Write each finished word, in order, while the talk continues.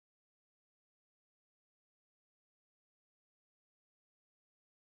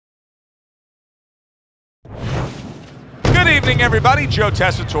Good evening, everybody. Joe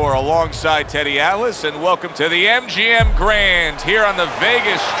Tessitore alongside Teddy Atlas, and welcome to the MGM Grand here on the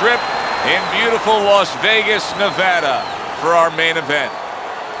Vegas Strip in beautiful Las Vegas, Nevada for our main event.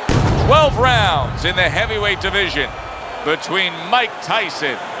 12 rounds in the heavyweight division between Mike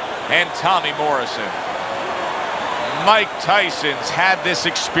Tyson and Tommy Morrison. Mike Tyson's had this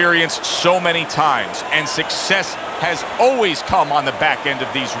experience so many times, and success has always come on the back end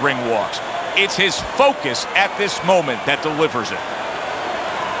of these ring walks. It's his focus at this moment that delivers it.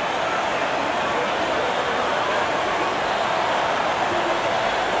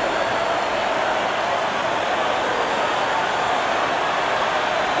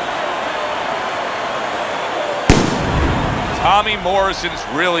 Tommy Morrison's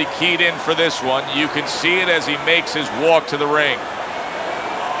really keyed in for this one. You can see it as he makes his walk to the ring.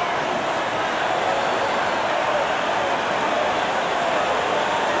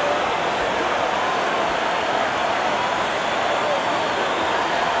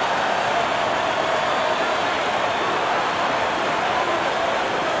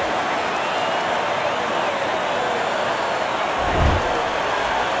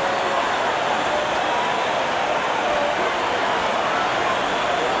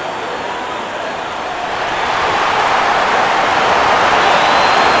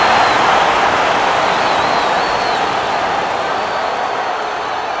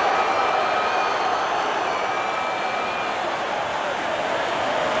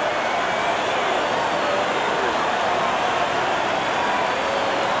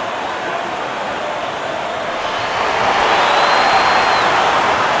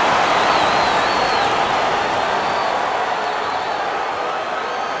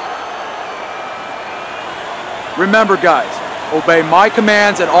 Remember, guys, obey my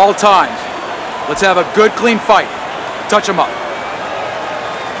commands at all times. Let's have a good, clean fight. Touch them up.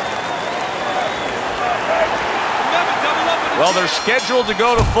 Well, they're scheduled to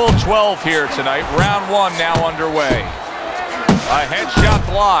go to full 12 here tonight. Round one now underway. A headshot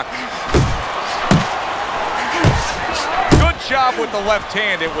block. Good job with the left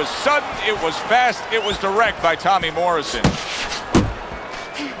hand. It was sudden, it was fast, it was direct by Tommy Morrison.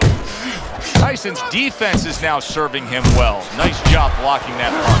 Tyson's defense is now serving him well. Nice job blocking that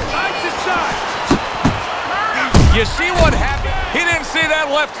punch. You see what happened? He didn't see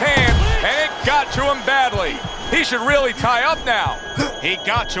that left hand, and it got to him badly. He should really tie up now. He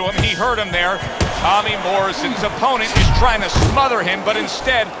got to him. He hurt him there. Tommy Morrison's opponent is trying to smother him, but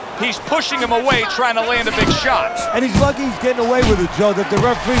instead, he's pushing him away, trying to land a big shot. And he's lucky he's getting away with it, Joe, that the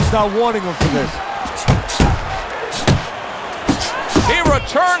referee's not warning him for this. He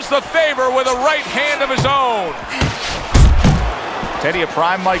returns the favor with a right hand of his own. Teddy, a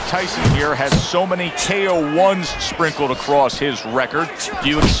prime Mike Tyson here has so many KO1s sprinkled across his record. Do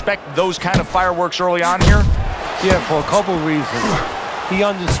you expect those kind of fireworks early on here? Yeah, for a couple reasons. He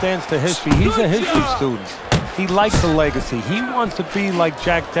understands the history. He's a history student. He likes the legacy. He wants to be like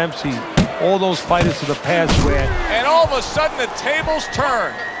Jack Dempsey, all those fighters of the past where... And all of a sudden the tables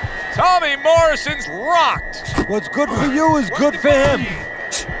turn. Tommy Morrison's rocked. What's good for you is good for him.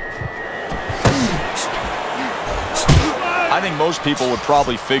 I think most people would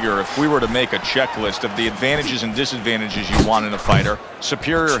probably figure if we were to make a checklist of the advantages and disadvantages you want in a fighter,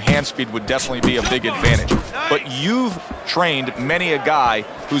 superior hand speed would definitely be a big advantage. But you've trained many a guy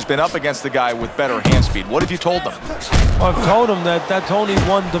who's been up against the guy with better hand speed. What have you told them? Well, I've told them that that's only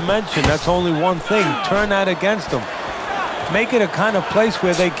one dimension. That's only one thing. Turn that against them. Make it a kind of place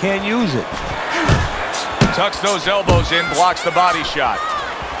where they can't use it. Tucks those elbows in, blocks the body shot.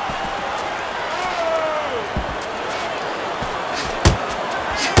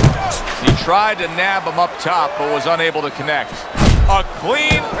 He tried to nab him up top, but was unable to connect. A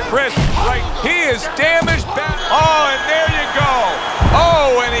clean, crisp right. He is damaged back. Oh, and there you go.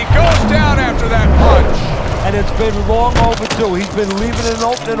 Oh, and he goes down after that punch. And it's been long overdue. He's been leaving it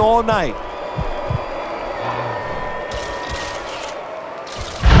open all night.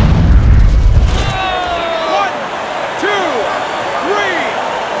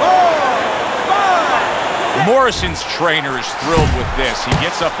 Morrison's trainer is thrilled with this. He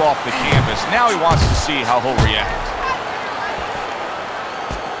gets up off the canvas. Now he wants to see how he'll react.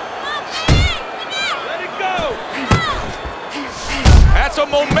 Let it go. That's a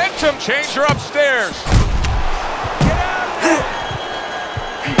momentum changer upstairs. Get out there.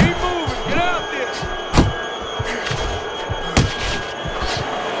 Keep moving. Get out there.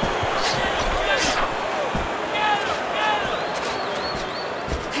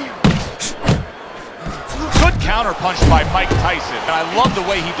 Counter punch by Mike Tyson, and I love the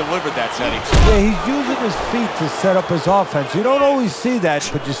way he delivered that, Teddy. Yeah, he's using his feet to set up his offense. You don't always see that,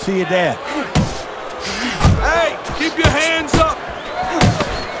 but you see it there. Hey, Keep your hands up.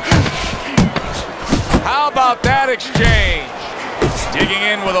 How about that exchange? Digging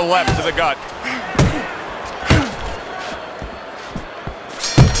in with a left to the gut.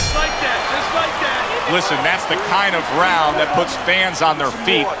 Just like that, just like that. Listen, that's the kind of round that puts fans on their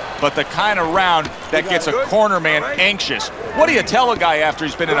feet, but the kind of round that gets a corner man anxious. What do you tell a guy after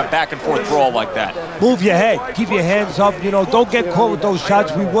he's been in a back-and-forth brawl like that? Move your head. Keep your hands up. You know, don't get caught with those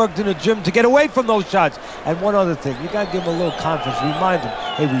shots. We worked in the gym to get away from those shots. And one other thing, you got to give him a little confidence. Remind him,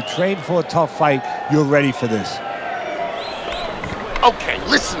 hey, we trained for a tough fight. You're ready for this. Okay,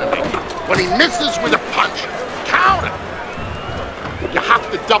 listen to me. When he misses with a punch, counter. You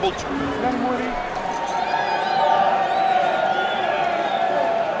have to double.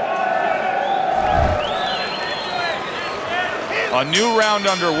 A new round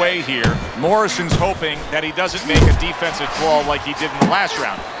underway here. Morrison's hoping that he doesn't make a defensive flaw like he did in the last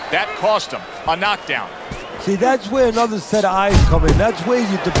round. That cost him a knockdown. See, that's where another set of eyes come in. That's where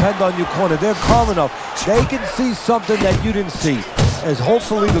you depend on your corner. They're calm enough. They can see something that you didn't see, as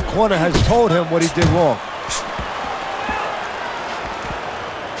hopefully the corner has told him what he did wrong.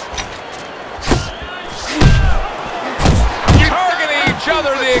 Targeting each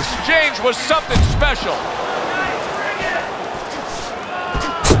other, the exchange was something special.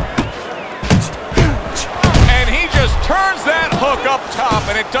 And he just turns that hook up top,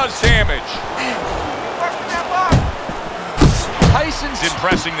 and it does damage. Tyson's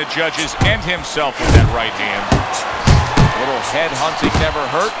impressing the judges and himself with that right hand. Little head hunting never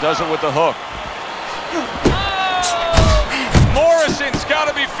hurt, does it with the hook. Morrison's got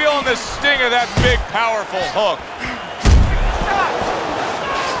to be feeling the sting of that big, powerful hook.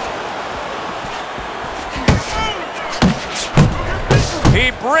 He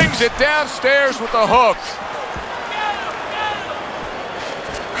brings it downstairs with the hook.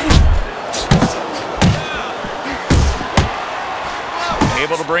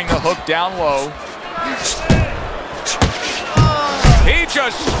 Able to bring the hook down low. He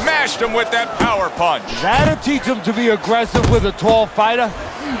just smashed him with that power punch. That'll teach him to be aggressive with a tall fighter.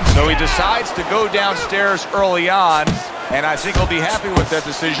 So he decides to go downstairs early on, and I think he'll be happy with that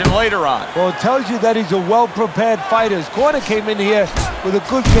decision later on. Well, it tells you that he's a well-prepared fighter. His corner came in here with a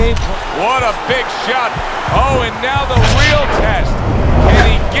good game. What a big shot. Oh, and now the real test. Can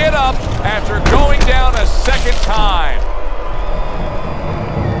he get up after going down a second time?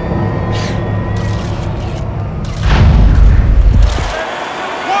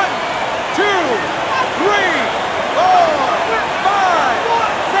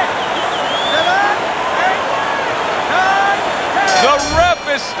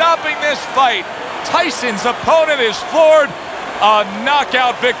 Is stopping this fight. Tyson's opponent is floored. A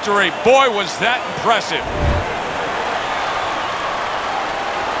knockout victory. Boy, was that impressive.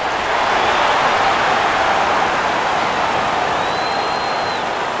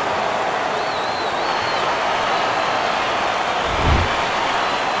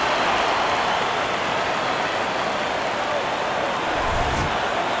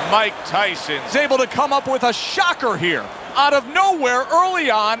 Mike Tyson is able to come up with a shocker here. Out of nowhere, early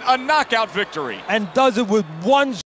on, a knockout victory. And does it with one